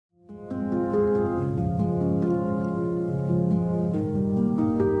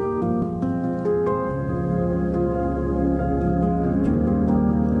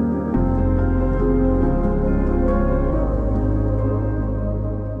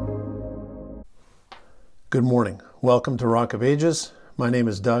Good morning. Welcome to Rock of Ages. My name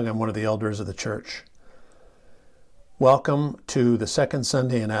is Doug. I'm one of the elders of the church. Welcome to the second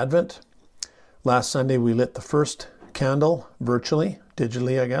Sunday in Advent. Last Sunday we lit the first candle virtually,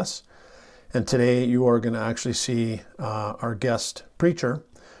 digitally I guess. And today you are going to actually see our guest preacher,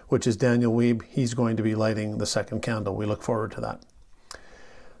 which is Daniel Wiebe. He's going to be lighting the second candle. We look forward to that.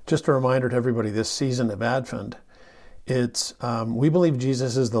 Just a reminder to everybody, this season of Advent, we believe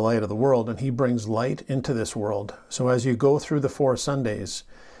Jesus is the light of the world, and he brings light into this world. So as you go through the 4 Sundays,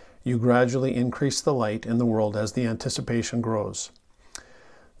 you gradually increase the light in the world as the anticipation grows.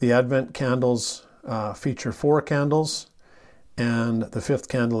 The Advent candles feature 4 candles, and the 5th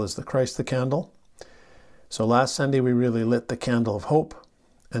candle is the Christ the Candle. So last Sunday we really lit the candle of hope,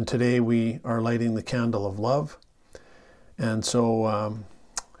 and today we are lighting the candle of love. And so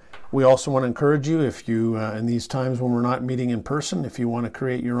we also want to encourage you, if you, in these times when we're not meeting in person, if you want to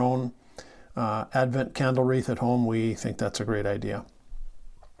create your own Advent candle wreath at home, we think that's a great idea.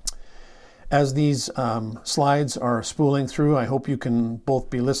 As these slides are spooling through, I hope you can both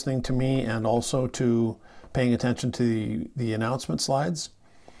be listening to me and also to paying attention to the announcement slides.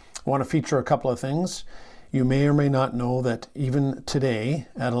 I want to feature a couple of things. You may or may not know that even today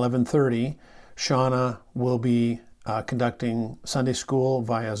at 11:30, Shauna will be conducting Sunday school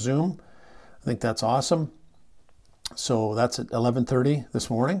via Zoom. I think that's awesome. So that's at 11:30 this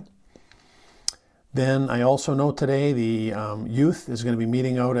morning. Then I also know today the youth is going to be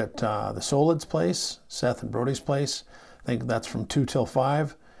meeting out at the Solids place, Seth and Brody's place. I think that's from 2 till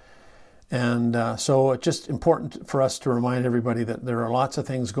 5. And so it's just important for us to remind everybody that there are lots of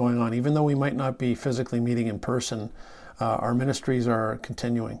things going on. Even though we might not be physically meeting in person, our ministries are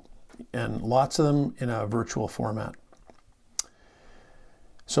continuing, and lots of them in a virtual format.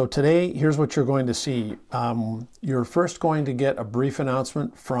 So today, here's what you're going to see. You're first going to get a brief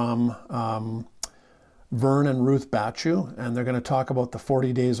announcement from Vern and Ruth Batchu, and they're going to talk about the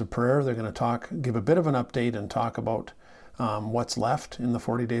 40 days of prayer. They're going to give a bit of an update and talk about what's left in the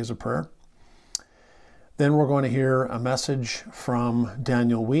 40 days of prayer. Then we're going to hear a message from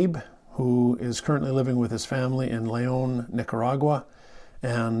Daniel Wiebe, who is currently living with his family in Leon, Nicaragua.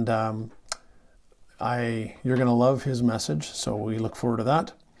 And you're going to love his message, so we look forward to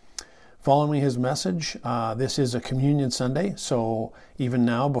that. Following his message, this is a Communion Sunday, so even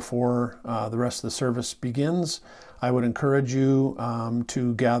now, before the rest of the service begins, I would encourage you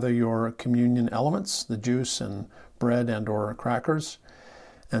to gather your communion elements, the juice and bread and or crackers.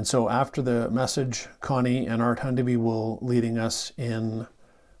 And so after the message, Connie and Art Hundeby will leading us in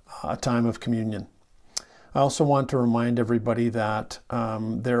a time of communion. I also want to remind everybody that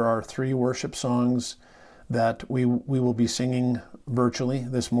there are 3 worship songs that we will be singing virtually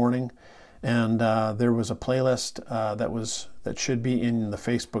this morning, and there was a playlist that should be in the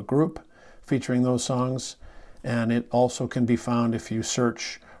Facebook group featuring those songs, and it also can be found if you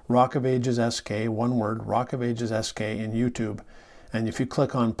search Rock of Ages SK, one word, Rock of Ages SK in YouTube, and if you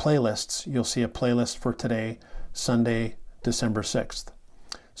click on playlists, you'll see a playlist for today, Sunday, December 6th.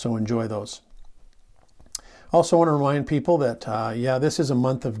 So enjoy those. Also want to remind people that, this is a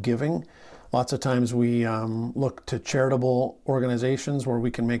month of giving. Lots of times we look to charitable organizations where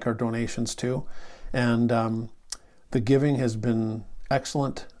we can make our donations to. And the giving has been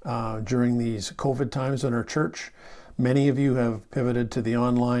excellent during these COVID times in our church. Many of you have pivoted to the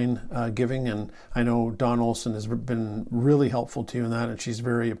online giving, and I know Dawn Olson has been really helpful to you in that, and she's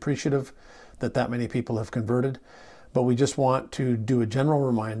very appreciative that many people have converted. But we just want to do a general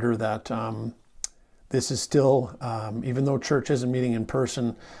reminder that this is still, even though church isn't meeting in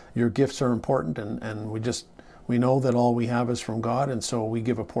person, your gifts are important, and we know that all we have is from God, and so we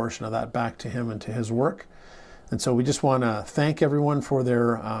give a portion of that back to him and to his work. And so we just want to thank everyone for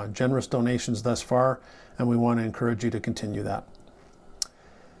their generous donations thus far, and we want to encourage you to continue that.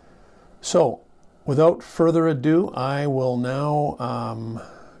 So without further ado, I will now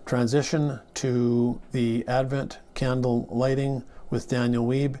transition to the Advent candle lighting with Daniel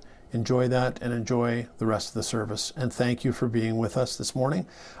Wiebe. Enjoy that and enjoy the rest of the service. And thank you for being with us this morning.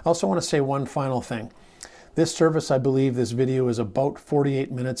 I also want to say one final thing. This service, I believe this video is about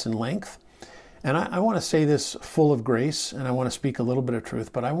 48 minutes in length. And I want to say this full of grace, and I want to speak a little bit of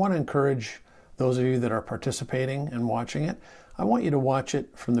truth, but I want to encourage those of you that are participating and watching it, I want you to watch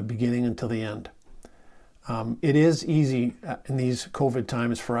it from the beginning until the end. It is easy in these COVID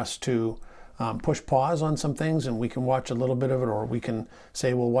times for us to push pause on some things, and we can watch a little bit of it, or we can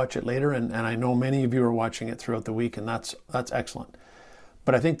say we'll watch it later, and I know many of you are watching it throughout the week, and that's excellent.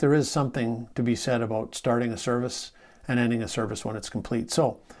 But I think there is something to be said about starting a service and ending a service when it's complete.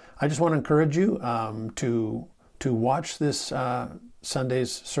 So I just want to encourage you to watch this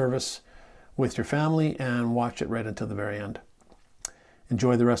Sunday's service with your family and watch it right until the very end.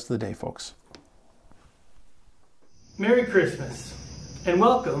 Enjoy the rest of the day, folks. Merry Christmas and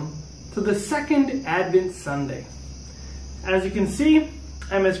welcome to the second Advent Sunday. As you can see,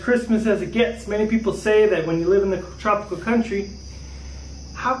 I'm as Christmas as it gets. Many people say that when you live in the tropical country,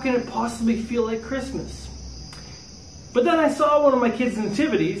 how can it possibly feel like Christmas? But then I saw one of my kids'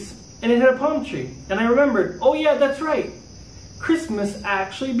 nativities and it had a palm tree. And I remembered, oh yeah, that's right. Christmas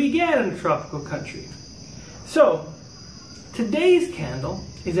actually began in a tropical country. So, today's candle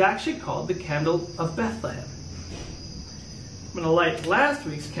is actually called the Candle of Bethlehem. I'm going to light last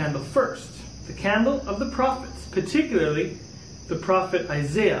week's candle first, the candle of the prophets, particularly the prophet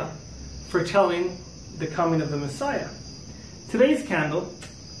Isaiah, foretelling the coming of the Messiah. Today's candle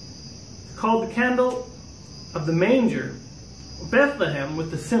is called the candle of the manger, Bethlehem,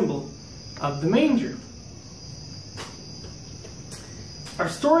 with the symbol of the manger. Our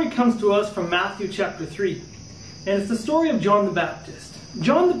story comes to us from Matthew chapter 3, and it's the story of John the Baptist.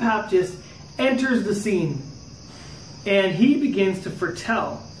 John the Baptist enters the scene, and he begins to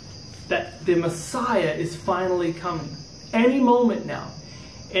foretell that the Messiah is finally coming, any moment now.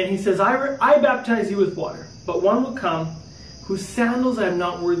 And he says, I baptize you with water, but one will come whose sandals I am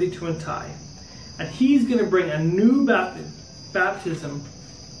not worthy to untie. And he's going to bring a new baptism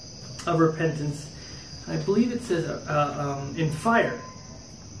of repentance. I believe it says in fire.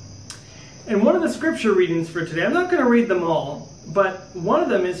 And one of the scripture readings for today, I'm not going to read them all, but one of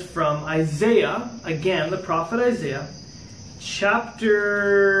them is from Isaiah, again, the prophet Isaiah,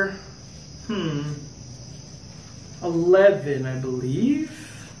 chapter 11, I believe.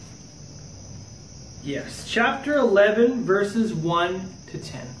 Yes, chapter 11, verses 1 to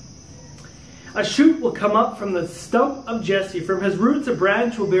 10. A shoot will come up from the stump of Jesse. From his roots a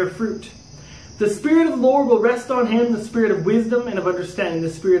branch will bear fruit. The Spirit of the Lord will rest on him, the Spirit of wisdom and of understanding,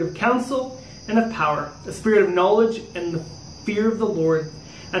 the Spirit of counsel and of power, the Spirit of knowledge and the fear of the Lord.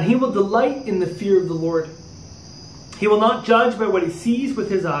 And he will delight in the fear of the Lord. He will not judge by what he sees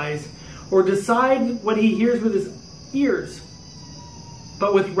with his eyes, or decide what he hears with his ears.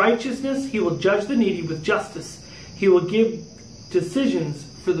 But with righteousness he will judge the needy, with justice he will give decisions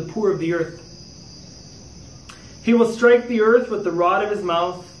for the poor of the earth. He will strike the earth with the rod of his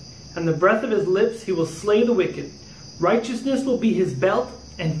mouth, and the breath of his lips he will slay the wicked. Righteousness will be his belt,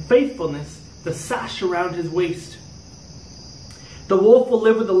 and faithfulness the sash around his waist. The wolf will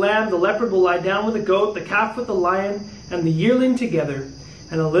live with the lamb, the leopard will lie down with the goat, the calf with the lion, and the yearling together,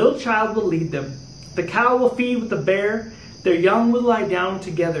 and a little child will lead them. The cow will feed with the bear, their young will lie down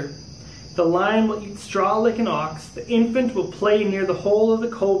together. The lion will eat straw like an ox, the infant will play near the hole of the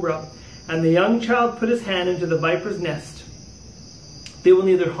cobra, and the young child put his hand into the viper's nest. They will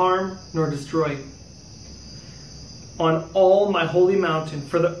neither harm nor destroy on all my holy mountain,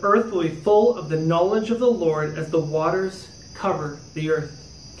 for the earth will be full of the knowledge of the Lord as the waters cover the earth.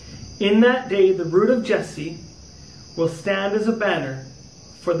 In that day the root of Jesse will stand as a banner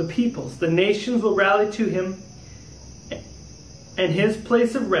for the peoples. The nations will rally to him, and his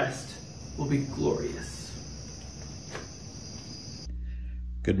place of rest will be glorious.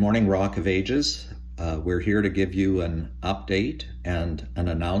 Good morning, Rock of Ages. We're here to give you an update and an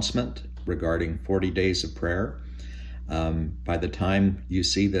announcement regarding 40 days of prayer. By the time you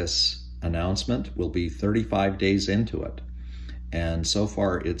see this announcement, we'll be 35 days into it. And so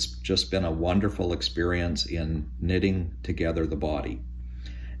far, it's just been a wonderful experience in knitting together the body.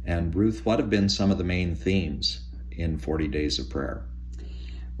 And Ruth, what have been some of the main themes in 40 days of prayer?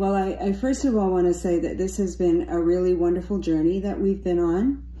 Well, I first of all want to say that this has been a really wonderful journey that we've been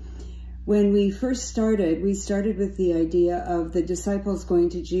on. When we first started, we started with the idea of the disciples going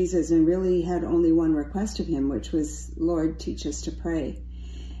to Jesus and really had only one request of him, which was, Lord, teach us to pray.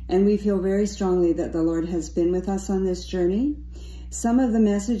 And we feel very strongly that the Lord has been with us on this journey. Some of the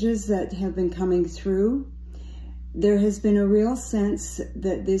messages that have been coming through, there has been a real sense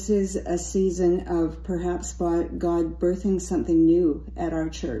that this is a season of perhaps God birthing something new at our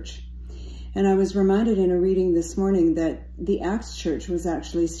church. And I was reminded in a reading this morning that the Acts Church was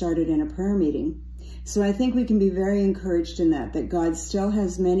actually started in a prayer meeting. So I think we can be very encouraged in that God still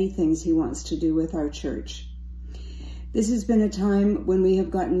has many things he wants to do with our church. This has been a time when we have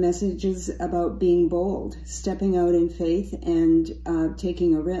gotten messages about being bold, stepping out in faith, and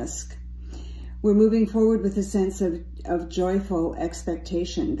taking a risk. We're moving forward with a sense of joyful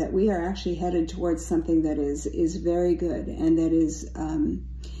expectation that we are actually headed towards something that is very good and that is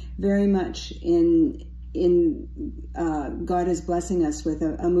very much God is blessing us with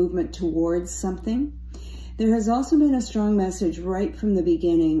a movement towards something. There has also been a strong message right from the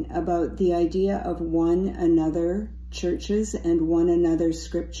beginning about the idea of one another churches and one another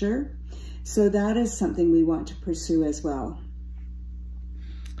scripture. So that is something we want to pursue as well.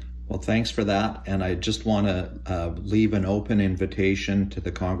 Well, thanks for that. And I just want to leave an open invitation to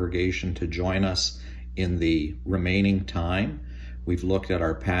the congregation to join us in the remaining time. We've looked at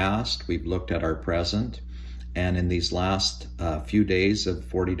our past, we've looked at our present, and in these last few days of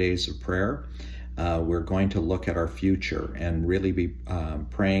 40 days of prayer, we're going to look at our future and really be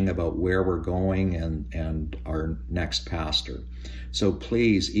praying about where we're going and our next pastor. So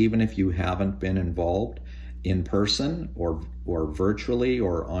please, even if you haven't been involved in person or virtually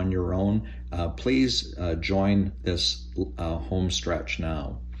or on your own, please join this home stretch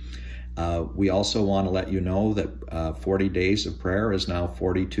now. We also want to let you know that 40 days of prayer is now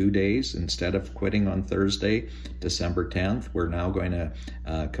 42 days. Instead of quitting on Thursday, December 10th, we're now going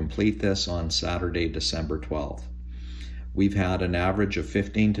to complete this on Saturday, December 12th. We've had an average of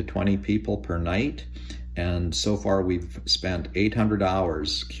 15 to 20 people per night, and so far we've spent 800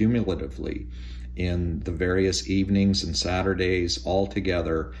 hours cumulatively in the various evenings and Saturdays all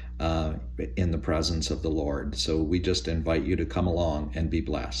together in the presence of the Lord. So we just invite you to come along and be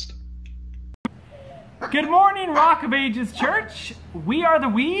blessed. Good morning, Rock of Ages Church. We are the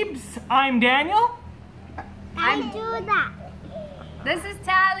Weebs. I'm Daniel. I'm Judah. This is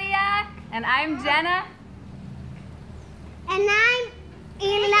Talia, and I'm Jenna. And I'm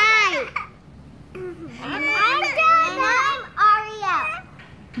Eli. And I'm Ariel.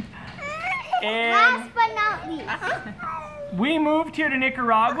 And Last but not least, we moved here to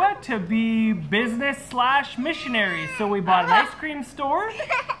Nicaragua to be business/missionaries. So we bought an ice cream store,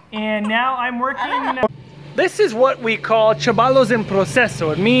 and now I'm working. This is what we call Chavalos en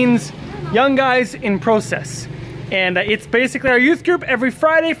Proceso. It means young guys in process. And it's basically our youth group every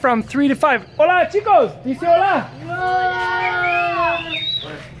Friday from 3 to 5. Hola, chicos! Dice hola!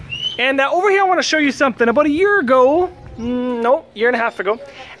 And over here I want to show you something. About a year ago, year and a half ago,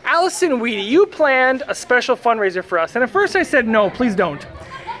 Allison Weedy, you planned a special fundraiser for us. And at first I said, no, please don't.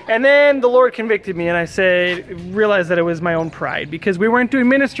 And then the Lord convicted me and I realized that it was my own pride because we weren't doing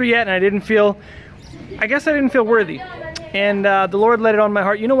ministry yet and I didn't feel worthy. And the Lord laid it on my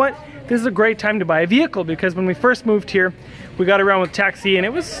heart. You know what? This is a great time to buy a vehicle because when we first moved here, we got around with taxi and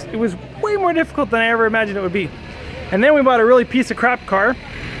it was way more difficult than I ever imagined it would be. And then we bought a really piece of crap car,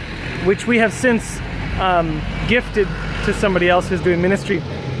 which we have since gifted to somebody else who's doing ministry.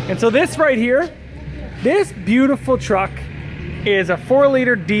 And so this right here, this beautiful truck is a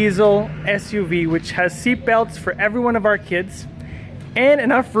 4-liter diesel SUV, which has seat belts for every one of our kids and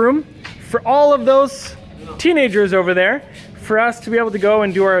enough room for all of those teenagers over there for us to be able to go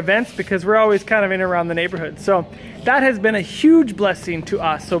and do our events because we're always kind of in and around the neighborhood. So that has been a huge blessing to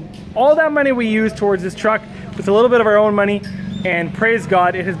us. So all that money we use towards this truck with a little bit of our own money, and praise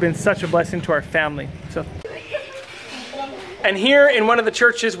God, it has been such a blessing to our family. So, and here in one of the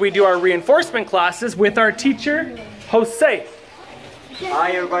churches, we do our reinforcement classes with our teacher, Jose.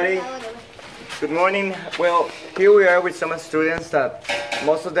 Hi everybody, good morning. Well, here we are with some students that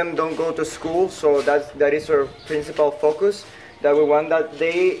most of them don't go to school, so that is our principal focus, that we want that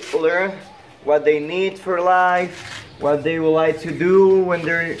they learn what they need for life, what they would like to do when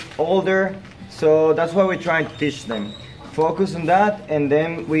they're older. So that's what we're trying to teach them. Focus on that, and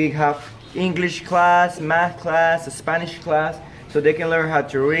then we have English class, math class, Spanish class, so they can learn how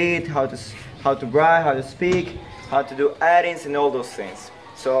to read, how to write, how to speak, how to do addings and all those things.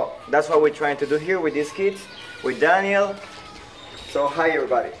 So that's what we're trying to do here with these kids, with Daniel. So hi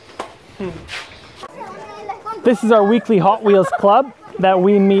everybody. This is our weekly Hot Wheels club that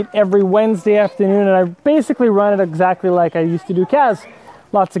we meet every Wednesday afternoon, and I basically run it exactly like I used to do Kaz.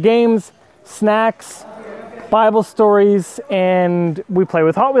 Lots of games, snacks, Bible stories, and we play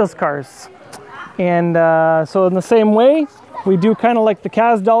with Hot Wheels cars. And so in the same way, we do kind of like the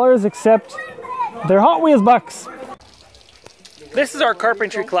Kaz dollars, except they're Hot Wheels bucks. This is our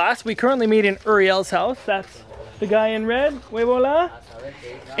carpentry class. We currently meet in Uriel's house. That's the guy in red. Oui, voilà.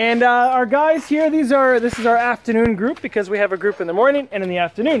 And our guys here, this is our afternoon group because we have a group in the morning and in the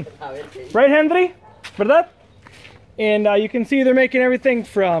afternoon. Right, Henry? ¿Verdad? And you can see they're making everything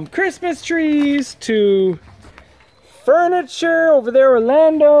from Christmas trees to furniture. Over there,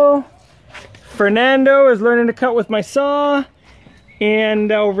 Orlando. Fernando is learning to cut with my saw. And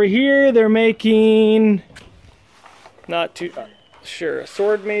over here, they're making, not too sure, a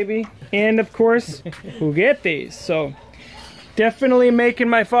sword maybe. And of course, juguetes. So definitely making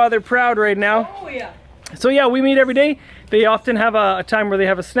my father proud right now. Oh, yeah. So yeah, we meet every day. They often have a time where they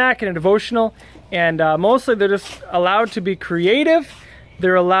have a snack and a devotional. And mostly they're just allowed to be creative.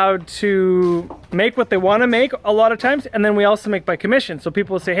 they're allowed to make what they want to make a lot of times, and then we also make by commission. So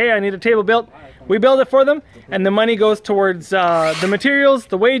people will say, hey, I need a table built. We build it for them, and the money goes towards the materials,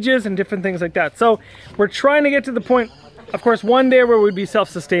 the wages, and different things like that. So we're trying to get to the point, of course, one day where we'd be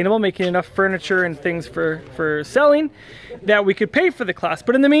self-sustainable, making enough furniture and things for selling, that we could pay for the class.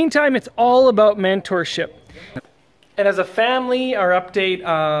 But in the meantime, it's all about mentorship. And as a family, our update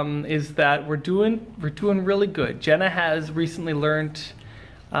is that we're doing really good. Jenna has recently learned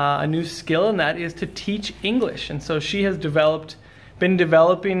a new skill, and that is to teach English. And so she has been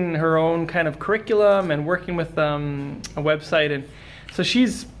developing her own kind of curriculum and working with a website. And so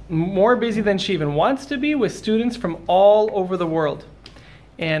she's more busy than she even wants to be with students from all over the world.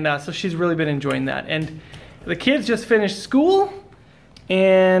 And so she's really been enjoying that. And the kids just finished school.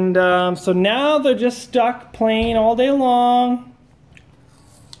 And so now they're just stuck playing all day long.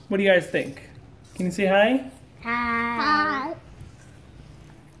 What do you guys think? Can you say hi? Hi.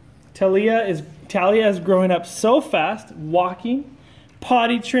 Talia is growing up so fast, walking,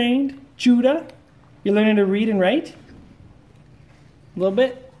 potty trained. Judah, you're learning to read and write? A little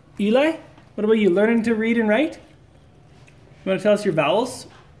bit. Eli, what about you? Learning to read and write? You want to tell us your vowels?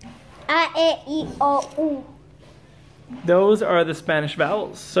 A, E, I, O, U. Those are the Spanish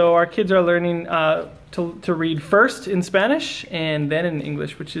vowels. So our kids are learning to read first in Spanish and then in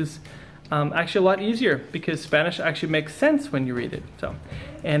English, which is actually a lot easier because Spanish actually makes sense when you read it. So,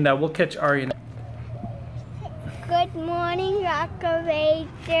 and we'll catch Ari now. Good morning, Rock of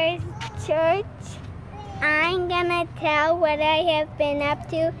Ages Church. I'm gonna tell what I have been up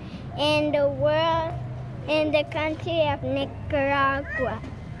to in the world, in the country of Nicaragua.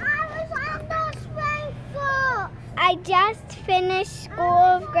 I just finished school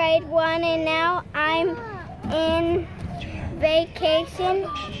of grade 1 and now I'm in vacation,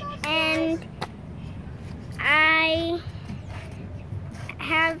 and I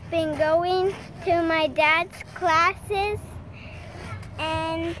have been going to my dad's classes,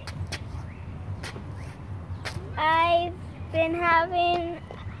 and I've been having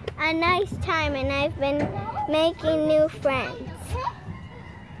a nice time, and I've been making new friends.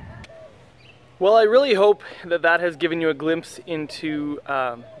 Well, I really hope that that has given you a glimpse into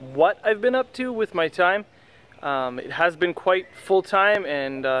what I've been up to with my time. It has been quite full-time,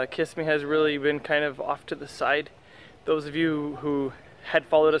 and Kiss Me has really been kind of off to the side. Those of you who had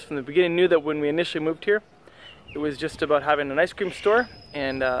followed us from the beginning knew that when we initially moved here, it was just about having an ice cream store,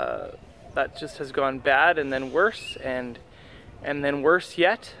 and that just has gone bad, and then worse, and then worse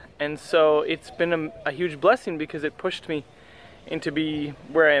yet. And so it's been a huge blessing because it pushed me into be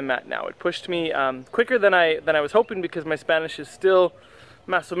where I am at now. It pushed me quicker than I was hoping, because my Spanish is still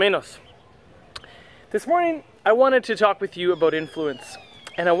más o menos. This morning I wanted to talk with you about influence,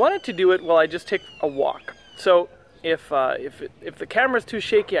 and I wanted to do it while I just take a walk. So if the camera's too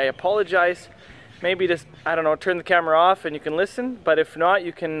shaky, I apologize. Maybe just, I don't know, turn the camera off and you can listen. But if not,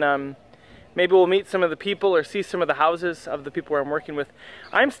 you can maybe we'll meet some of the people or see some of the houses of the people where I'm working with.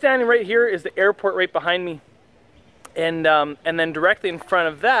 I'm standing right here, is the airport right behind me. And then directly in front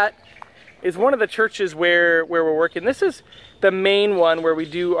of that is one of the churches where we're working. This is the main one where we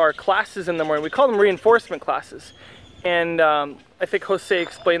do our classes in the morning. We call them reinforcement classes. And I think Jose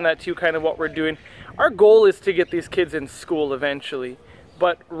explained that to you, kind of what we're doing. Our goal is to get these kids in school eventually.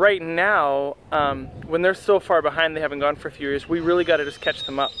 But right now, when they're so far behind, they haven't gone for a few years, we really got to just catch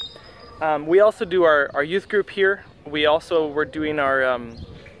them up. We also do our youth group here. We also were doing our,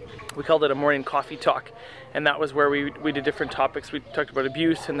 we called it a morning coffee talk. And that was where we did different topics. We talked about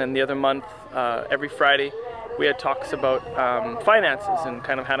abuse, and then the other month, every Friday, we had talks about finances and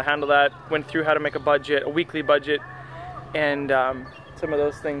kind of how to handle that. Went through how to make a budget, a weekly budget, and some of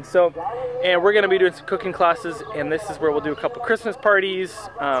those things. So, and we're gonna be doing some cooking classes, and this is where we'll do a couple Christmas parties,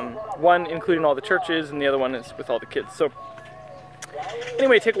 one including all the churches, and the other one is with all the kids. So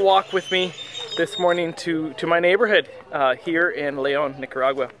anyway, take a walk with me this morning to my neighborhood here in Leon,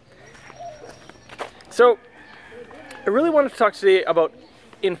 Nicaragua. So, I really wanted to talk today about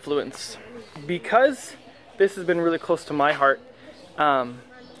influence, because this has been really close to my heart,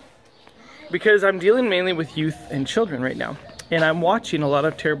 because I'm dealing mainly with youth and children right now, and I'm watching a lot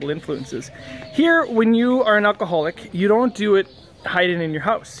of terrible influences. Here, when you are an alcoholic, you don't do it hiding in your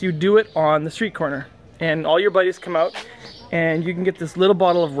house. You do it on the street corner, and all your buddies come out, and you can get this little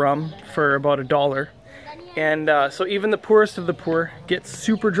bottle of rum for about $1, and so even the poorest of the poor get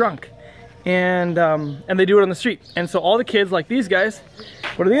super drunk. And they do it on the street. And so all the kids, like these guys,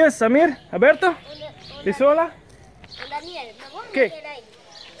 buenos días, Samir, Alberto, ¿dice hola? ¿Qué?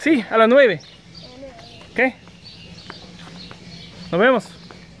 Sí, a las 9. Okay. Nos vemos.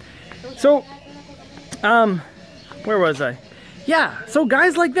 So, where was I? Yeah, so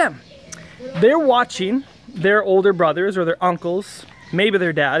guys like them, they're watching their older brothers or their uncles, maybe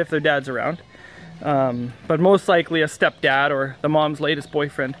their dad if their dad's around, but most likely a stepdad or the mom's latest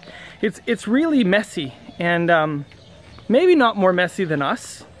boyfriend. It's really messy, and maybe not more messy than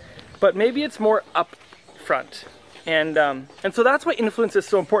us, but maybe it's more up front. And so that's why influence is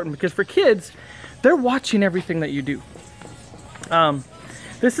so important, because for kids, they're watching everything that you do.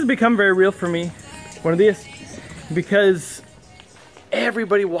 This has become very real for me, one of these, because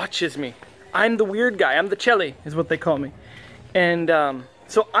everybody watches me. I'm the weird guy. I'm the Chelly, is what they call me. And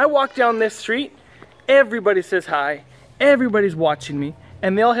so I walk down this street, everybody says hi, everybody's watching me,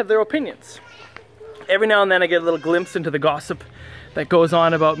 and they all have their opinions. Every now and then I get a little glimpse into the gossip that goes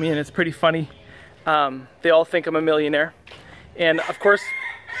on about me, and it's pretty funny. They all think I'm a millionaire. And of course,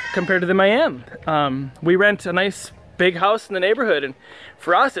 compared to them, I am. We rent a nice big house in the neighborhood, and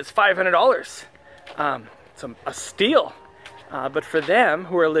for us, it's $500. It's a steal. But for them,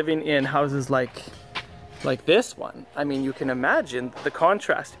 who are living in houses like this one, I mean, you can imagine the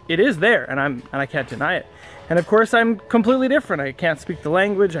contrast. It is there, and I can't deny it. And of course, I'm completely different. I can't speak the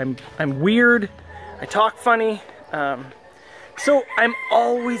language. I'm weird. I talk funny. So I'm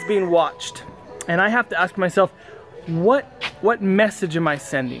always being watched, and I have to ask myself, what message am I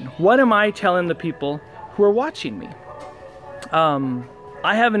sending? What am I telling the people who are watching me?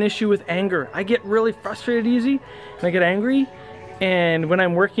 I have an issue with anger. I get really frustrated easy, and I get angry. And when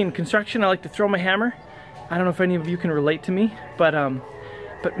I'm working in construction, I like to throw my hammer. I don't know if any of you can relate to me, but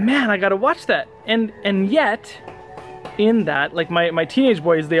man, I gotta watch that. And yet, in that, like my teenage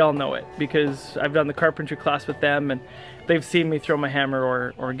boys, they all know it, because I've done the carpentry class with them, and they've seen me throw my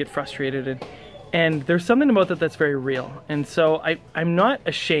hammer or get frustrated. And there's something about that that's very real. And so I'm not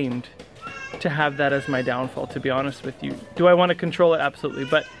ashamed to have that as my downfall, to be honest with you. Do I want to control it? Absolutely.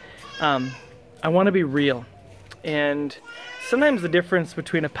 But I want to be real. And sometimes the difference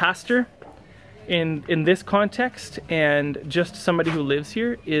between a pastor in this context and just somebody who lives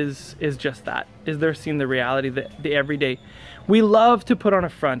here is just that, is they're seeing the reality, the everyday. We love to put on a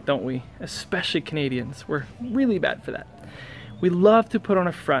front, don't we? Especially Canadians. We're really bad for that. We love to put on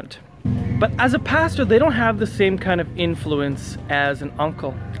a front. But as a pastor, they don't have the same kind of influence as an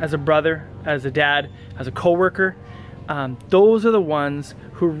uncle, as a brother, as a dad, as a coworker. Those are the ones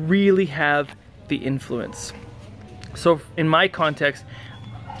who really have the influence. So in my context,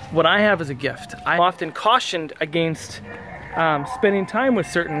 what I have is a gift. I'm often cautioned against spending time with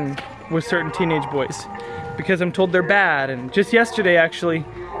certain teenage boys, because I'm told they're bad. And just yesterday, actually,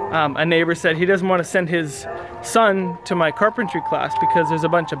 a neighbor said he doesn't want to send his son to my carpentry class because there's a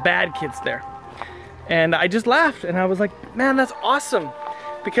bunch of bad kids there. And I just laughed, and I was like, man, that's awesome,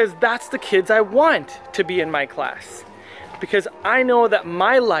 because that's the kids I want to be in my class, because I know that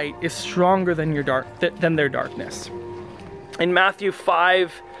my light is stronger than their darkness. In Matthew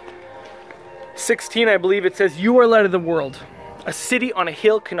 5:16, I believe it says, "You are light of the world. A city on a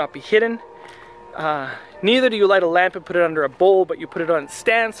hill cannot be hidden. Neither do you light a lamp and put it under a bowl, but you put it on its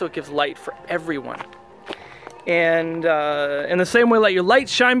stand so it gives light for everyone. And in the same way, let your light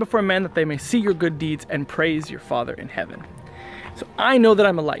shine before men, that they may see your good deeds and praise your Father in heaven." So I know that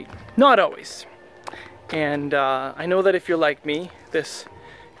I'm a light, not always. And I know that if you're like me, this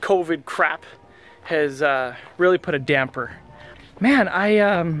COVID crap has really put a damper. Man,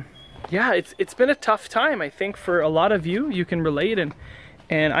 yeah, it's been a tough time, I think, for a lot of you. You can relate, and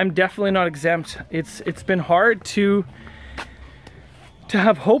I'm definitely not exempt. It's been hard to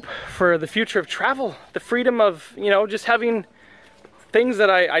have hope for the future of travel, the freedom of, just having things that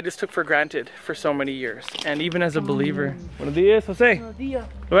I just took for granted for so many years. And even as a believer. Buenos días, José. Buenos días.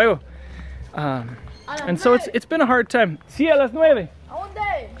 Luego. And so it's been a hard time. Sí, a las 9. ¿A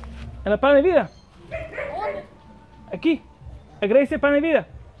dónde? En la Pan de Vida. ¿A dónde? Aquí. A Gracia Pan de Vida.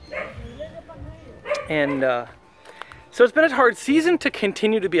 And so it's been a hard season to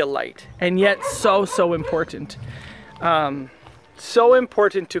continue to be a light, and yet so important. So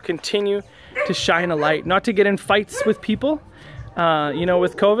important to continue to shine a light, not to get in fights with people.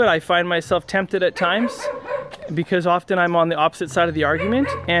 With COVID, I find myself tempted at times, because often I'm on the opposite side of the argument.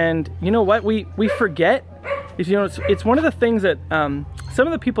 And you know what we forget is, it's one of the things that some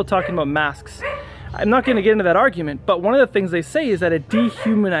of the people talking about masks, I'm not going to get into that argument, but one of the things they say is that it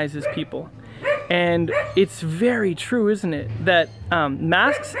dehumanizes people. And it's very true, isn't it? That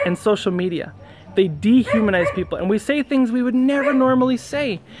masks and social media, they dehumanize people, and we say things we would never normally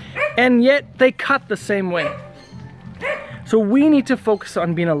say, and yet they cut the same way. So we need to focus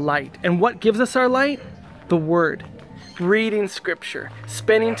on being a light. And what gives us our light? The Word. Reading Scripture,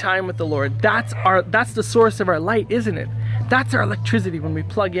 spending time with the Lord. That's the source of our light, isn't it? That's our electricity when we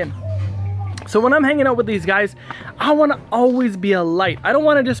plug in. So when I'm hanging out with these guys, I want to always be a light. I don't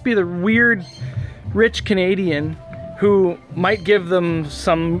want to just be the weird rich Canadian who might give them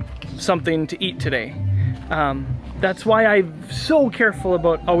something to eat today. That's why I'm so careful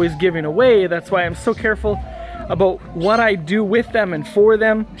about always giving away. That's why I'm so careful about what I do with them and for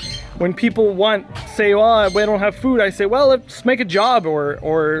them. When people say, well, we don't have food, I say, well, let's make a job,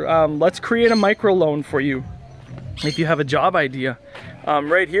 or let's create a microloan for you if you have a job idea.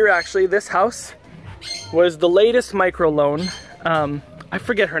 Right here, actually, this house was the latest microloan. I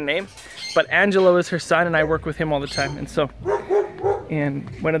forget her name, but Angelo is her son, and I work with him all the time. And so, and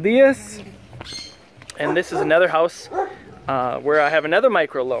buenos dias. And this is another house where I have another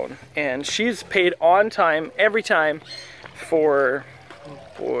microloan, and she's paid on time every time for,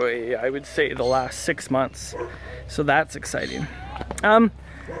 boy, I would say the last 6 months. So that's exciting.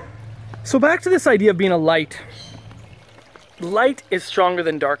 So back to this idea of being a light. Light is stronger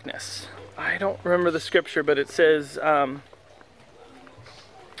than darkness. I don't remember the scripture, but it says,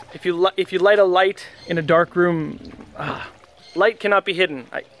 if you light a light in a dark room, light cannot be hidden.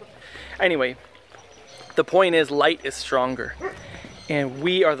 Anyway, the point is, light is stronger, and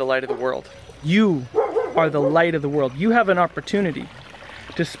we are the light of the world. You are the light of the world. You have an opportunity,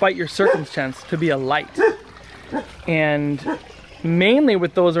 despite your circumstance, to be a light. And mainly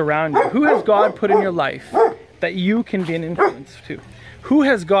with those around you. Who has God put in your life that you can be an influence to? Who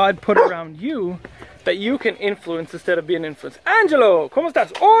has God put around you that you can influence instead of being influenced? Angelo, ¿cómo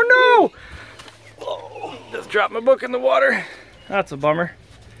estás? Oh no! Oh, just dropped my book in the water. That's a bummer.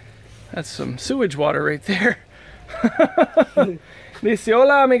 That's some sewage water right there. Dice,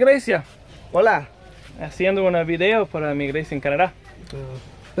 hola, mi iglesia. Hola. Haciendo una video para mi iglesia en Canadá.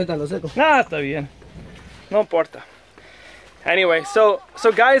 Pétalo seco. Ah, está bien. No importa. Anyway, so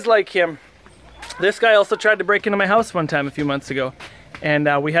guys like him, this guy also tried to break into my house one time a few months ago. And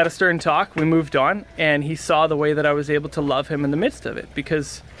we had a stern talk, we moved on, and he saw the way that I was able to love him in the midst of it,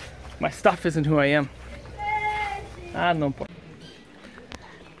 because my stuff isn't who I am. Ah, no importa.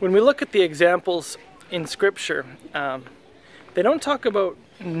 When we look at the examples in Scripture, they don't talk about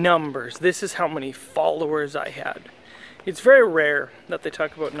numbers. This is how many followers I had. It's very rare that they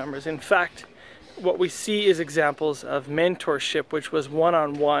talk about numbers. In fact, what we see is examples of mentorship, which was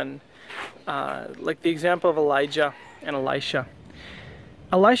one-on-one, like the example of Elijah and Elisha.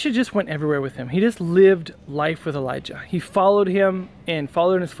 Elisha just went everywhere with him. He just lived life with Elijah. He followed him and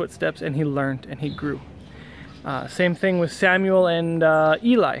followed in his footsteps, and he learned and he grew. Same thing with Samuel and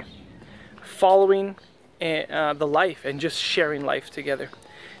Eli, following the life and just sharing life together.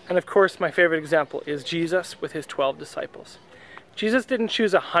 And of course, my favorite example is Jesus with his 12 disciples. Jesus didn't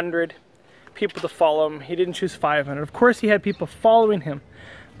choose 100 people to follow him. He didn't choose 500. Of course, he had people following him,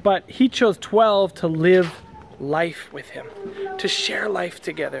 but he chose 12 to live life with him, to share life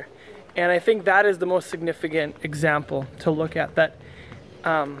together. And I think that is the most significant example to look at, that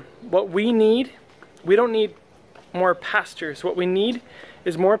what we need, we don't need more pastors. What we need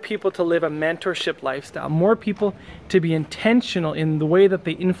is more people to live a mentorship lifestyle, more people to be intentional in the way that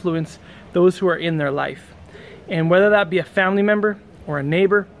they influence those who are in their life. And whether that be a family member or a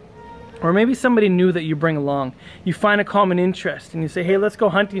neighbor, or maybe somebody new that you bring along, you find a common interest and you say, hey, let's go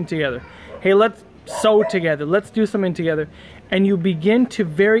hunting together. Hey, let's sew together. Let's do something together. And you begin to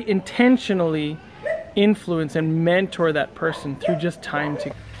very intentionally influence and mentor that person through just time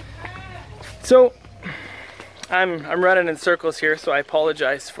together. So I'm running in circles here, so I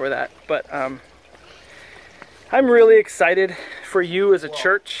apologize for that. But I'm really excited for you as a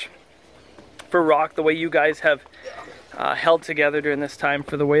church, for Rock, the way you guys have held together during this time,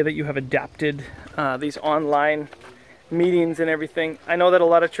 for the way that you have adapted these online meetings and everything. I know that a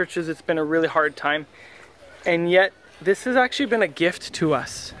lot of churches, it's been a really hard time, and yet this has actually been a gift to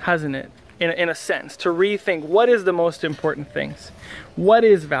us, hasn't it? In a sense, to rethink what is the most important things, what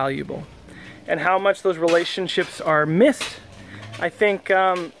is valuable, and how much those relationships are missed. I think,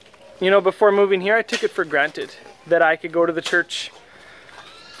 you know, before moving here, I took it for granted that I could go to the church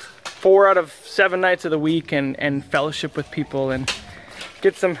 4 out of 7 nights of the week and fellowship with people and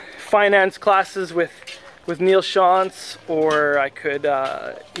get some finance classes with Neil Shantz, or I could,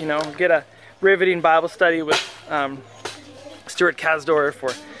 you know, get a riveting Bible study with Stuart Kasdorf.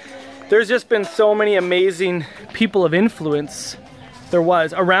 Or there's just been so many amazing people of influence there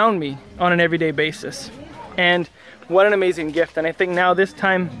was around me on an everyday basis, and what an amazing gift. And I think now this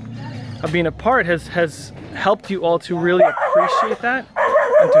time of being apart has helped you all to really appreciate that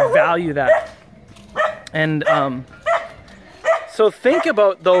and to value that. And so think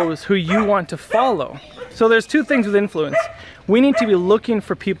about those who you want to follow. So there's 2 things with influence. We need to be looking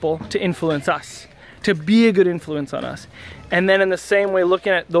for people to influence us, to be a good influence on us. And then in the same way,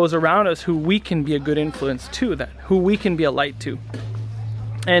 looking at those around us who we can be a good influence to, that who we can be a light to.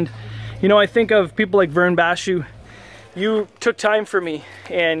 And you know, I think of people like Vern Bashu. You took time for me,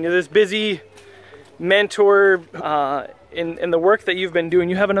 and you're this busy mentor in the work that you've been doing.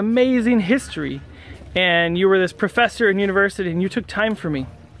 You have an amazing history, and you were this professor in university, and you took time for me.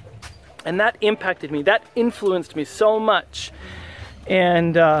 And that impacted me, that influenced me so much.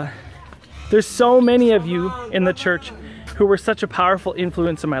 And there's so many of you in the church who were such a powerful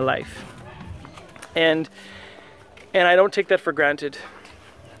influence in my life. And I don't take that for granted,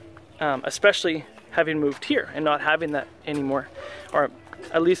 especially having moved here and not having that anymore, or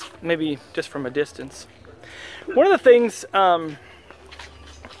at least maybe just from a distance. One of the things, oh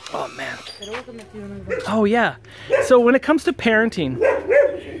man, oh yeah, so when it comes to parenting,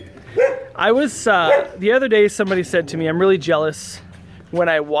 I was, the other day somebody said to me, I'm really jealous when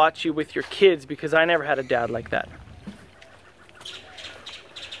I watch you with your kids because I never had a dad like that.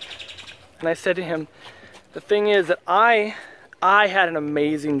 And I said to him, the thing is that I had an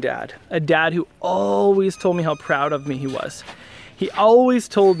amazing dad, a dad who always told me how proud of me he was. He always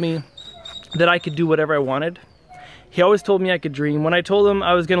told me that I could do whatever I wanted. He always told me I could dream. When I told him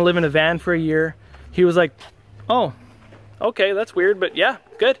I was gonna live in a van for a year, he was like, oh, okay, that's weird, but yeah,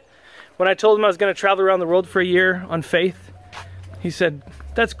 good. When I told him I was gonna travel around the world for a year on faith, he said,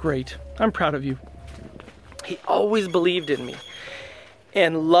 that's great, I'm proud of you. He always believed in me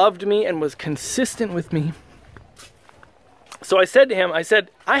and loved me and was consistent with me. So I said to him, I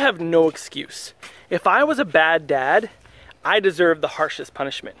said, I have no excuse. If I was a bad dad, I deserve the harshest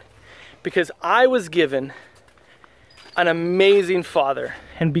punishment because I was given an amazing father.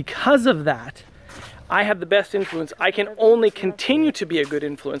 And because of that, I have the best influence. I can only continue to be a good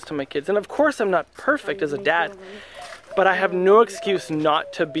influence to my kids. And of course, I'm not perfect as a dad, but I have no excuse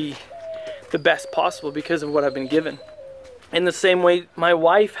not to be the best possible because of what I've been given. In the same way, my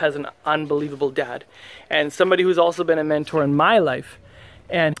wife has an unbelievable dad and somebody who's also been a mentor in my life,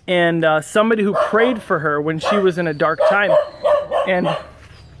 and somebody who prayed for her when she was in a dark time. And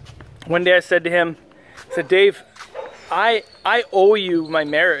one day I said to him, I said, Dave, I owe you my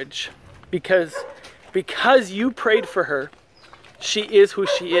marriage because you prayed for her, she is who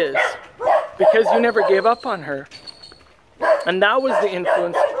she is, because you never gave up on her. And that was the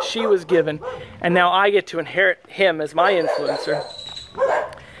influence she was given. And now I get to inherit him as my influencer.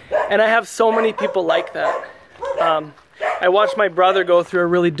 And I have so many people like that. I watched my brother go through a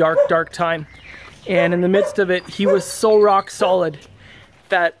really dark time. And in the midst of it, he was so rock solid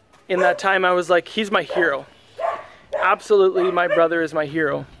that in that time I was like, he's my hero. Absolutely, my brother is my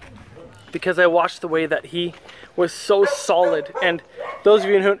hero. Because I watched the way that he was so solid. And those of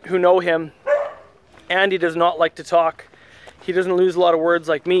you who know him, Andy does not like to talk. He doesn't lose a lot of words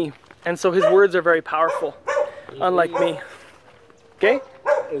like me. And so his words are very powerful, unlike me. Okay?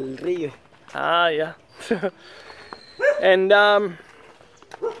 El río. Ah, yeah. And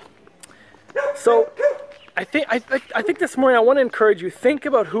so I think this morning I want to encourage you, think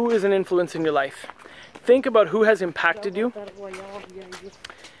about who is an influence in your life. Think about who has impacted you.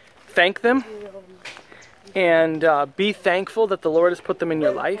 Thank them. And be thankful that the Lord has put them in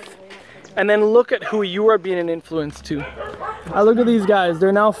your life. And then look at who you are being an influence to. I look at these guys,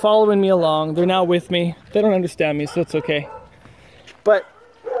 they're now following me along, they're now with me. They don't understand me, so it's okay. But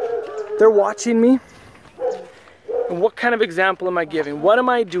they're watching me. And what kind of example am I giving? What am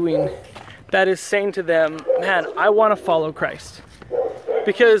I doing that is saying to them, man, I want to follow Christ?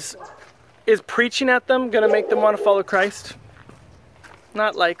 Because is preaching at them going to make them want to follow Christ?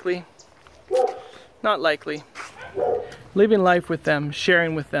 Not likely. Not likely. Living life with them,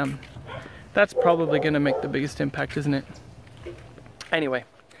 sharing with them, that's probably going to make the biggest impact, isn't it? Anyway,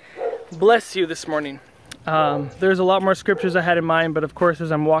 bless you this morning. There's a lot more scriptures I had in mind, but of course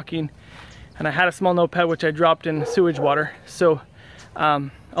as I'm walking, and I had a small notepad which I dropped in sewage water, so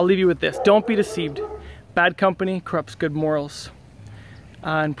I'll leave you with this. Don't be deceived. Bad company corrupts good morals.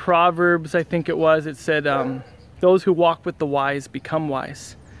 In Proverbs, I think it said, those who walk with the wise become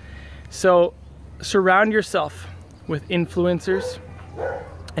wise. So surround yourself with influencers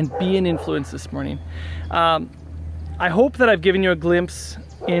and be an influence this morning. I hope that I've given you a glimpse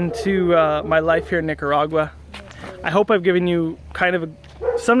into my life here in Nicaragua. I hope I've given you kind of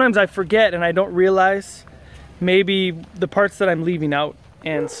sometimes I forget and I don't realize maybe the parts that I'm leaving out.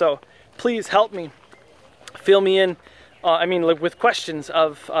 And so please help me, fill me in. Like with questions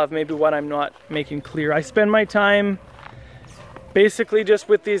of maybe what I'm not making clear. I spend my time basically just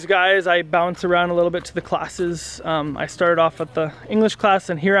with these guys, I bounce around a little bit to the classes. I started off at the English class,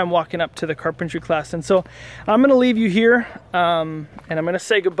 and here I'm walking up to the carpentry class. And so I'm going to leave you here, and I'm going to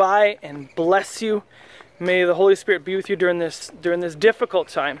say goodbye and bless you. May the Holy Spirit be with you during this difficult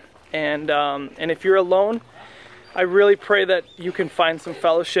time. And if you're alone, I really pray that you can find some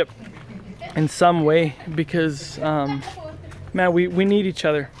fellowship in some way, because man, we need each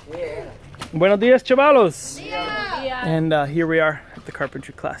other. Buenos dias, chavalos. And here we are at the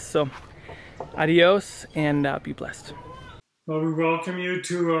carpentry class. So adios, and be blessed. Well, we welcome you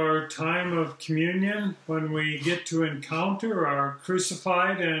to our time of communion, when we get to encounter our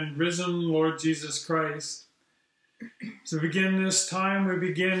crucified and risen Lord Jesus Christ. To begin this time, we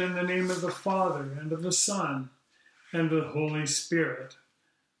begin in the name of the Father, and of the Son, and of the Holy Spirit.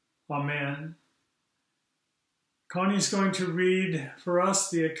 Amen. Connie's going to read for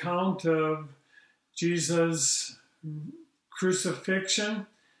us the account of Jesus' crucifixion,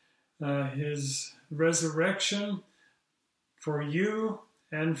 his resurrection, for you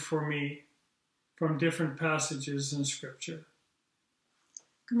and for me, from different passages in Scripture.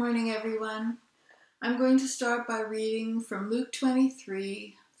 Good morning, everyone. I'm going to start by reading from Luke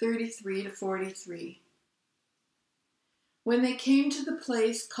 23, 33 to 43. When they came to the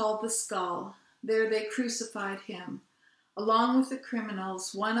place called the Skull, there they crucified him, along with the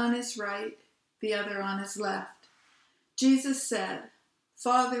criminals, one on his right, the other on his left. Jesus said,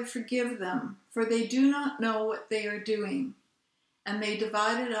 "Father, forgive them, for they do not know what they are doing." And they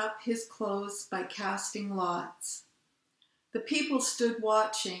divided up his clothes by casting lots. The people stood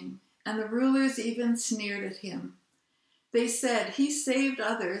watching, and the rulers even sneered at him. They said, "He saved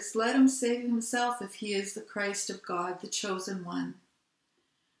others, let him save himself if he is the Christ of God, the chosen one."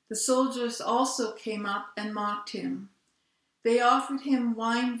 The soldiers also came up and mocked him. They offered him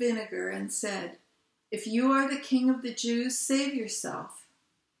wine vinegar and said, "If you are the king of the Jews, save yourself."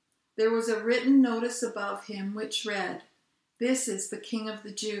 There was a written notice above him which read, "This is the King of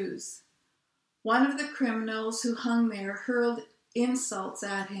the Jews." One of the criminals who hung there hurled insults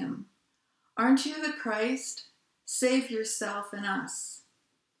at him. "Aren't you the Christ? Save yourself and us."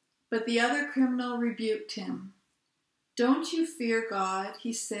 But the other criminal rebuked him. "Don't you fear God,"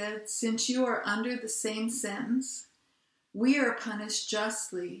 he said, "since you are under the same sentence? We are punished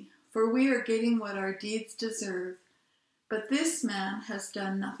justly, for we are getting what our deeds deserve. But this man has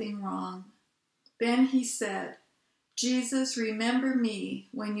done nothing wrong." Then he said, "Jesus, remember me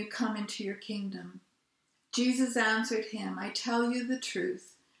when you come into your kingdom." Jesus answered him, "I tell you the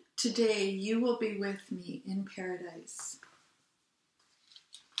truth. Today you will be with me in paradise."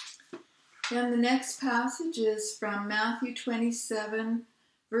 And the next passage is from Matthew 27,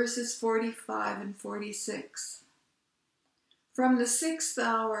 verses 45 and 46. From the 6th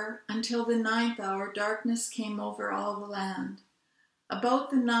hour until the 9th hour, darkness came over all the land. About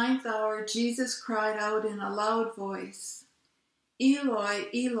the 9th hour, Jesus cried out in a loud voice, "Eloi,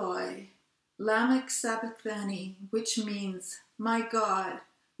 Eloi, lama sabachthani," which means, my God,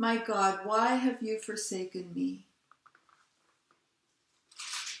 why have you forsaken me?"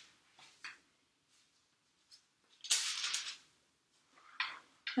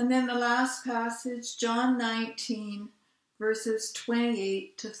 And then the last passage, John 19, verses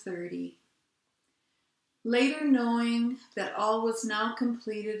 28 to 30. Later, knowing that all was now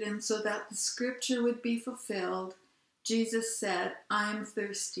completed, and so that the scripture would be fulfilled, Jesus said, "I am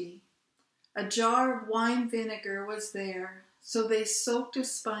thirsty." A jar of wine vinegar was there, so they soaked a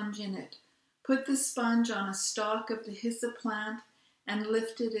sponge in it, put the sponge on a stalk of the hyssop plant, and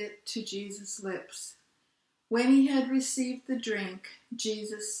lifted it to Jesus' lips. When he had received the drink,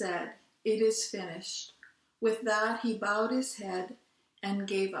 Jesus said, "It is finished." With that, he bowed his head and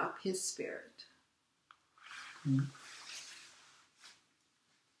gave up his spirit.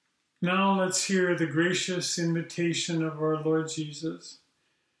 Now let's hear the gracious invitation of our Lord Jesus,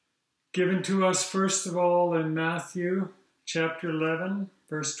 given to us first of all in Matthew chapter 11,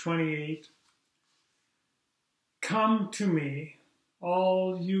 verse 28. "Come to me,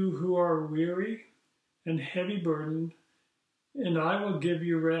 all you who are weary and heavy burdened, and I will give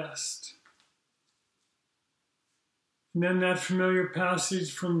you rest." And then that familiar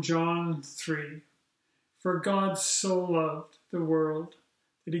passage from John 3. "For God so loved the world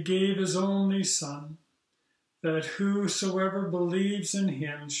that he gave his only Son, that whosoever believes in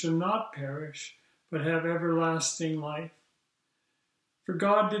him shall not perish, but have everlasting life. For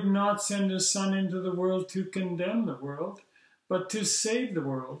God did not send his Son into the world to condemn the world, but to save the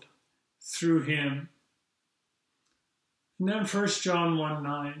world through him." And then 1 John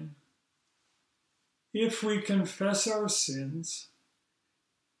 1:9. "If we confess our sins,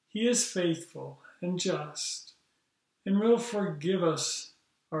 he is faithful and just and will forgive us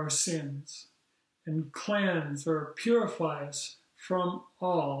our sins and cleanse or purify us from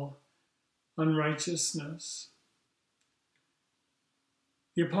all unrighteousness.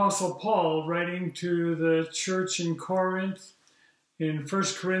 The Apostle Paul, writing to the church in Corinth in 1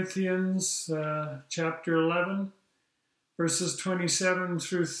 Corinthians chapter 11, verses 27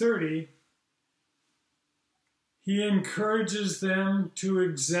 through 30, he encourages them to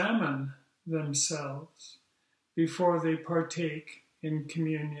examine themselves before they partake in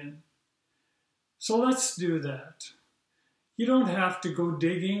communion. So let's do that. You don't have to go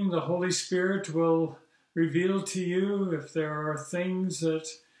digging. The Holy Spirit will reveal to you if there are things that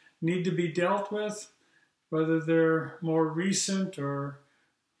need to be dealt with, whether they're more recent or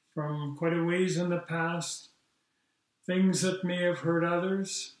from quite a ways in the past, things that may have hurt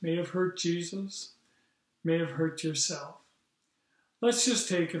others, may have hurt Jesus, may have hurt yourself. Let's just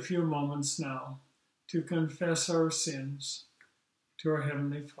take a few moments now to confess our sins to our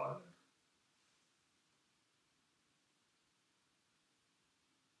Heavenly Father.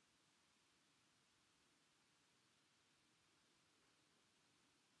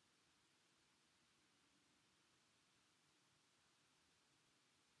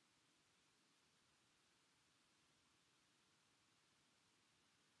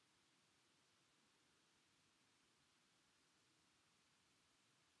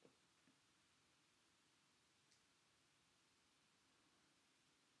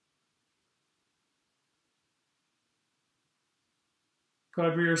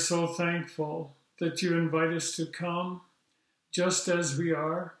 God, we are so thankful that you invite us to come just as we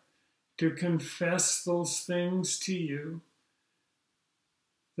are, to confess those things to you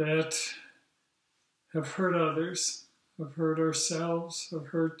that have hurt others, have hurt ourselves, have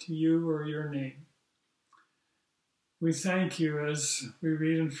hurt you or your name. We thank you as we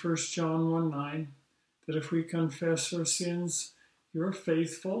read in 1 John 1:9 that if we confess our sins, you're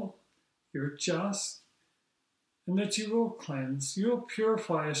faithful, you're just, and that you will cleanse, you will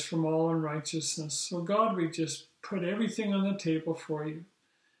purify us from all unrighteousness. So God, we just put everything on the table for you,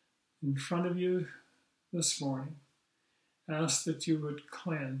 in front of you this morning. Ask that you would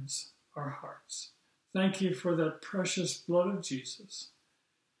cleanse our hearts. Thank you for that precious blood of Jesus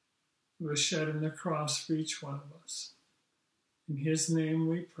who was shed on the cross for each one of us. In his name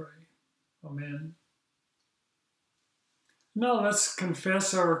we pray. Amen. Now let's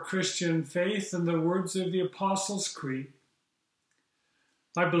confess our Christian faith in the words of the Apostles' Creed.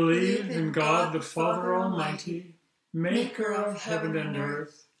 I believe in God the Father Almighty, maker of heaven and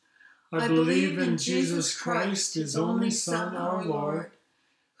earth. I believe in Jesus Christ, his only Son, our Lord,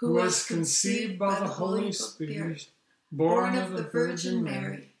 who was conceived by the Holy Spirit, born of the Virgin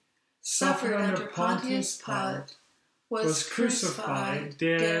Mary, suffered under Pontius Pilate, was crucified,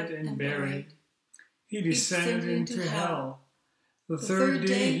 dead, and buried. He descended into hell. The third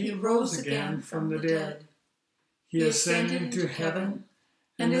day he rose again from the dead. He ascended into heaven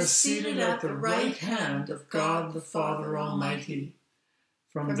and is seated at the right hand of God the Father Almighty.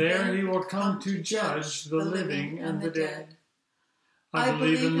 From there he will come to judge the living and the dead. I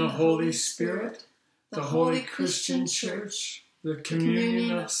believe in the Holy Spirit, the holy Christian Church, the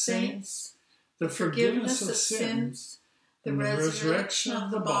communion of saints, the forgiveness of sins, the resurrection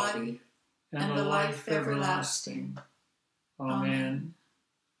of the body, and the life everlasting. Amen.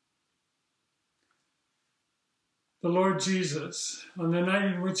 The Lord Jesus, on the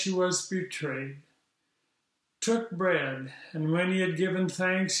night in which he was betrayed, took bread, and when he had given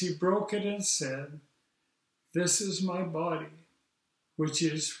thanks, he broke it and said, "This is my body, which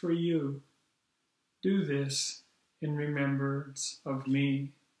is for you. Do this in remembrance of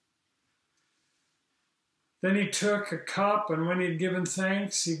me." Then he took a cup, and when he had given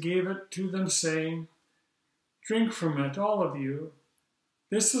thanks, he gave it to them, saying, "Drink from it, all of you.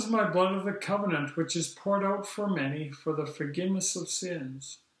 This is my blood of the covenant, which is poured out for many for the forgiveness of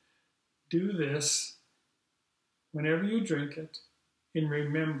sins. Do this, whenever you drink it, in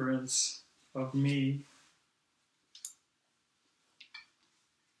remembrance of me."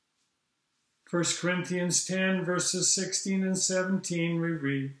 1 Corinthians 10, verses 16 and 17, we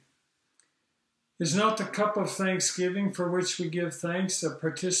read, "Is not the cup of thanksgiving for which we give thanks a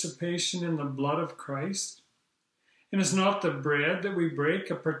participation in the blood of Christ? And is not the bread that we break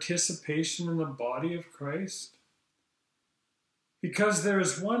a participation in the body of Christ? Because there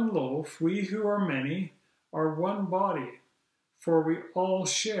is one loaf, we who are many are one body, for we all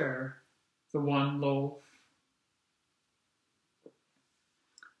share the one loaf."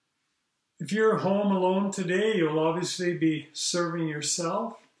 If you're home alone today, you'll obviously be serving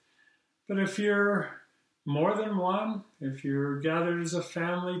yourself. But if you're more than one, if you're gathered as a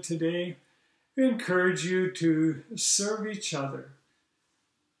family today, we encourage you to serve each other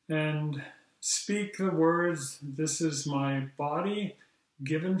and speak the words, "This is my body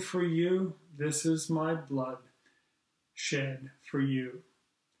given for you. This is my blood shed for you."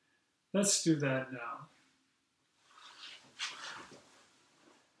 Let's do that now.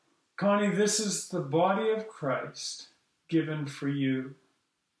 Connie, this is the body of Christ given for you.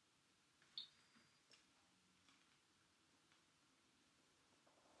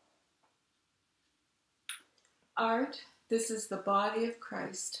 Art, this is the body of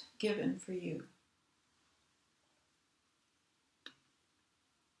Christ given for you.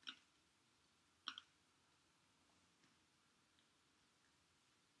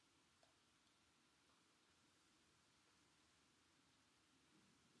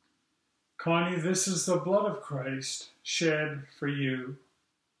 Connie, this is the blood of Christ shed for you.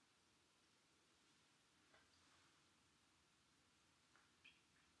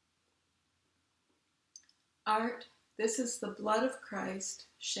 Art, this is the blood of Christ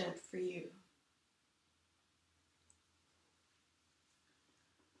shed for you.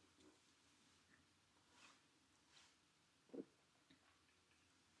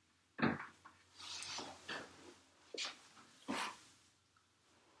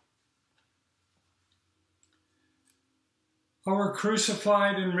 Our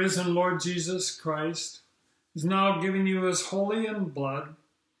crucified and risen Lord Jesus Christ is now giving you his holy and blood,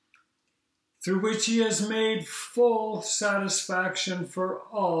 through which he has made full satisfaction for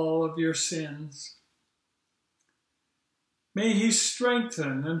all of your sins. May he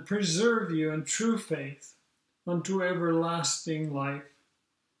strengthen and preserve you in true faith unto everlasting life.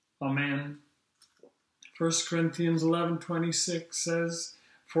 Amen. 1 Corinthians 11:26 says,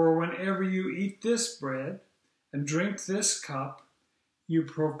 "For whenever you eat this bread and drink this cup, you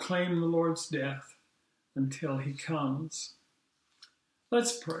proclaim the Lord's death until he comes."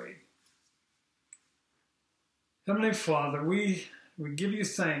 Let's pray. Heavenly Father, we give you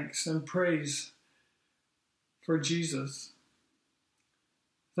thanks and praise for Jesus.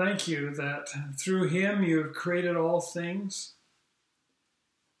 Thank you that through him you have created all things.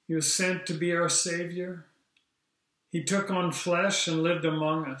 He was sent to be our Savior. He took on flesh and lived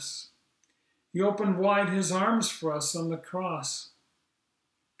among us. He opened wide his arms for us on the cross,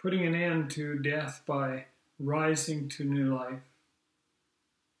 putting an end to death by rising to new life.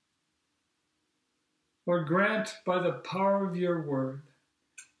 Lord, grant by the power of your word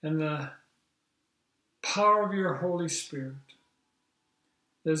and the power of your Holy Spirit,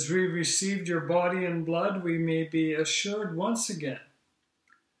 as we received your body and blood, we may be assured once again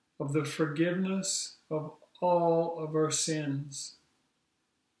of the forgiveness of all of our sins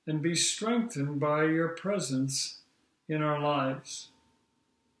and be strengthened by your presence in our lives.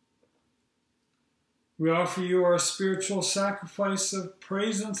 We offer you our spiritual sacrifice of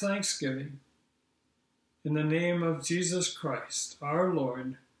praise and thanksgiving in the name of Jesus Christ, our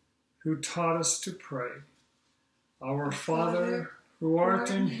Lord, who taught us to pray. Our Father, who art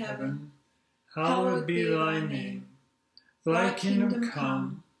in heaven, hallowed be thy name. Thy kingdom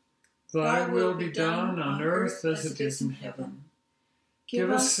come, thy will be done on earth as it is in heaven. Give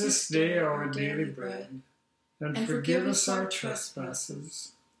us this day our daily bread, and forgive us our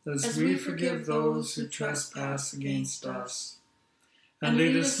trespasses, as we forgive those who trespass against us. And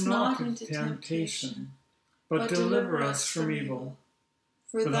lead us not into temptation, but deliver us from evil.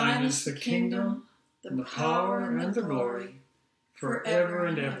 For thine is the kingdom, the power, and the glory, forever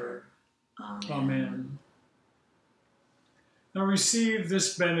and ever. Amen. Now receive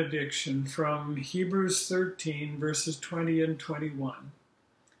this benediction from Hebrews 13, verses 20 and 21.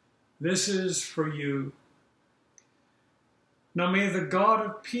 This is for you. Now may the God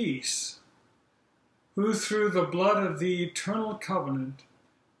of peace, who through the blood of the eternal covenant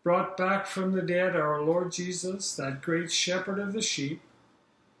brought back from the dead our Lord Jesus, that great shepherd of the sheep,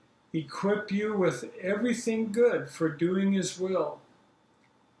 equip you with everything good for doing his will.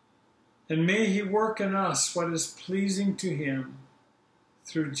 And may he work in us what is pleasing to him,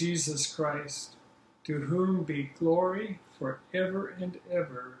 through Jesus Christ, to whom be glory forever and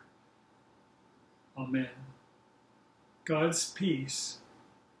ever. Amen. God's peace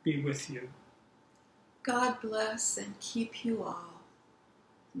be with you. God bless and keep you all.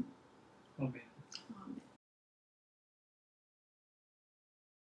 Amen.